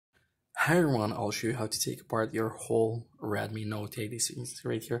Hi everyone, I'll show you how to take apart your whole Redmi Note 80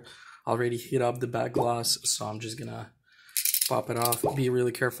 right here. I already heat up the back glass, so I'm just gonna pop it off. Be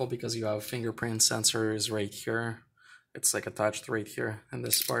really careful because you have fingerprint sensors right here. It's like attached right here in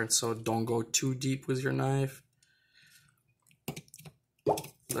this part, so don't go too deep with your knife.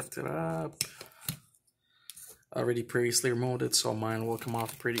 Lift it up. I already previously removed it, so mine will come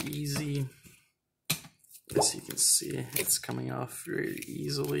off pretty easy. As you can see, it's coming off very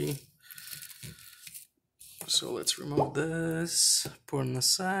easily. So let's remove this, put it on the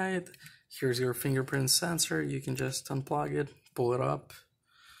side. Here's your fingerprint sensor. You can just unplug it, pull it up,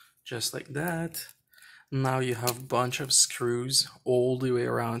 just like that. Now you have a bunch of screws all the way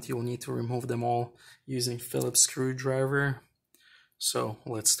around. You'll need to remove them all using Phillips screwdriver. So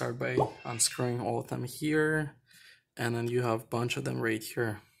let's start by unscrewing all of them here. And then you have a bunch of them right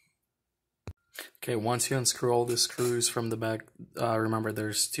here. Okay, once you unscrew all the screws from the back, remember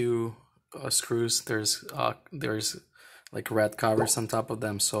there's two screws. There's like red covers on top of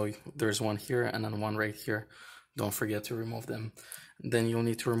them, so there's one here and then one right here. Don't forget to remove them. Then you'll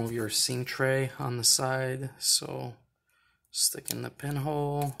need to remove your sync tray on the side, so stick in the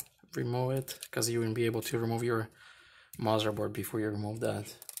pinhole, remove it, because you wouldn't be able to remove your motherboard before you remove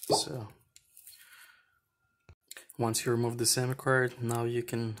that. So once you remove the SIM card, now you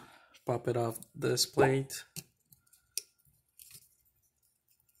can pop it off this plate.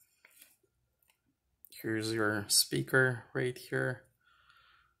 Here's your speaker right here.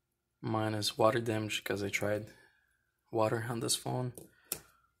 Mine is water damaged because I tried water on this phone.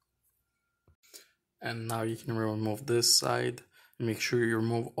 And now you can remove this side. Make sure you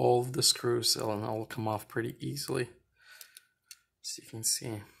remove all of the screws and it'll come off pretty easily. As you can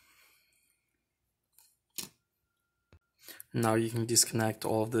see. Now you can disconnect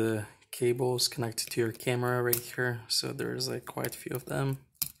all of the cables connected to your camera right here. So there's like quite a few of them.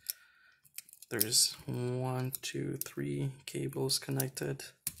 There's 1, 2, 3 cables connected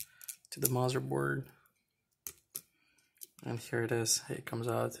to the motherboard. And here it is, it comes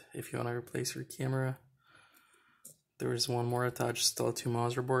out if you want to replace your camera. There's one more attached still to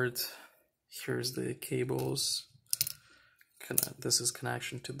motherboard. Here's the cables. This is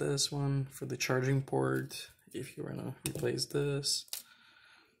connection to this one for the charging port if you want to replace this.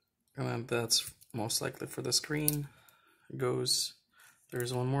 And then that's most likely for the screen. There's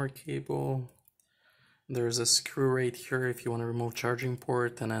one more cable. There's a screw right here if you want to remove charging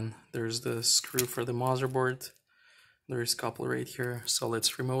port, and then there's the screw for the motherboard. There's a couple right here, so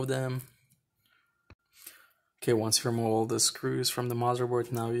let's remove them. Okay, once you remove all the screws from the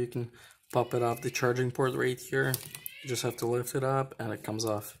motherboard, now you can pop it off the charging port right here. You just have to lift it up and it comes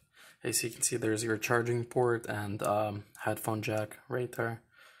off. As you can see, there's your charging port and headphone jack right there.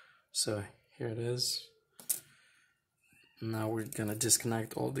 So here it is. Now we're gonna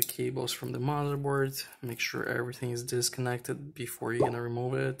disconnect all the cables from the motherboard. Make sure everything is disconnected before you're gonna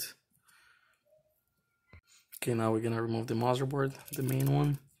remove it. Okay, now we're gonna remove the motherboard, the main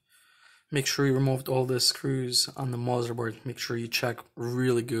one. Make sure you removed all the screws on the motherboard. Make sure you check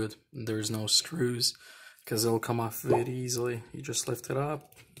really good there's no screws, because it'll come off very easily. You just lift it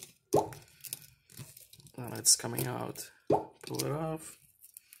up and it's coming out. Pull it off.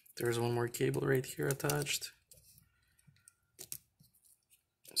 There's one more cable right here attached.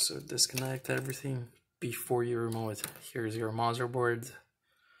 So disconnect everything before you remove it. Here's your motherboard.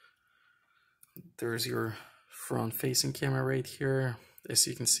 There's your front facing camera right here. As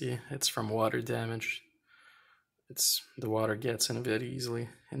you can see, it's from water damage. The water gets in very easily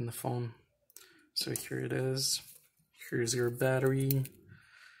in the phone. So here it is. Here's your battery.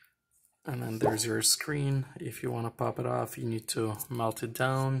 And then there's your screen. If you want to pop it off, you need to melt it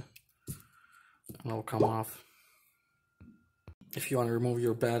down and it'll come off. If you want to remove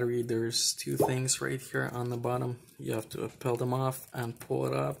your battery, there's two things right here on the bottom. You have to peel them off and pull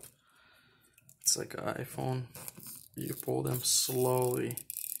it up. It's like an iPhone. You pull them slowly.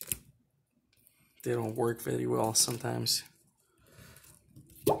 They don't work very well sometimes.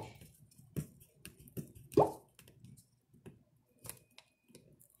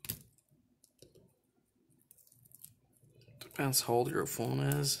 Depends how old your phone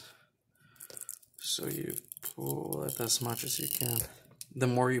is. So you pull it as much as you can. The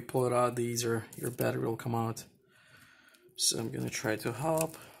more you pull it out, the easier your battery will come out. So I'm gonna try to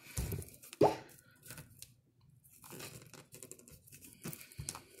help.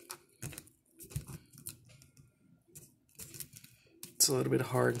 It's a little bit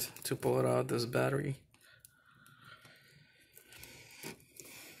hard to pull it out, this battery.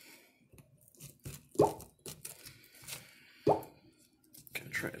 Gonna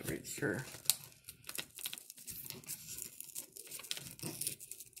try it right here.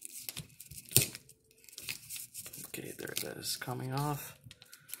 is coming off.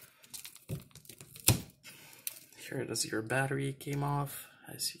 Here it is, your battery came off,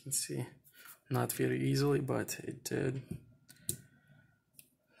 as you can see. Not very easily, but it did.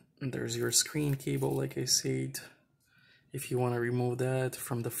 And there's your screen cable, like I said. If you want to remove that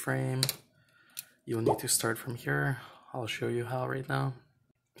from the frame, you'll need to start from here. I'll show you how right now.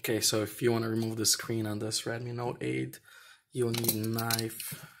 Okay, so if you want to remove the screen on this Redmi Note 8, you'll need a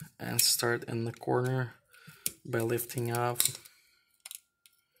knife and start in the corner by lifting up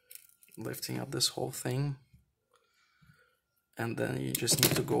this whole thing. And then you just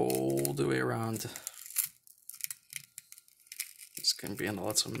need to go all the way around. It's gonna be in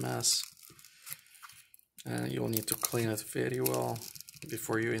lots of mess. And you'll need to clean it very well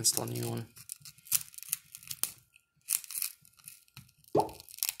before you install a new one.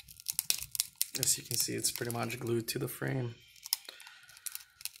 As you can see, it's pretty much glued to the frame.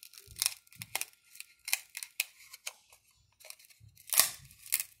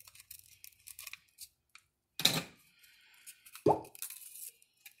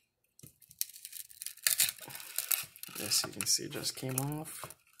 As you can see, it just came off.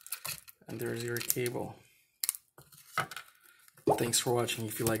 And there's your cable. Thanks for watching.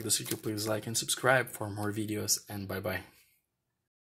 If you like this video, please like and subscribe for more videos, and bye bye.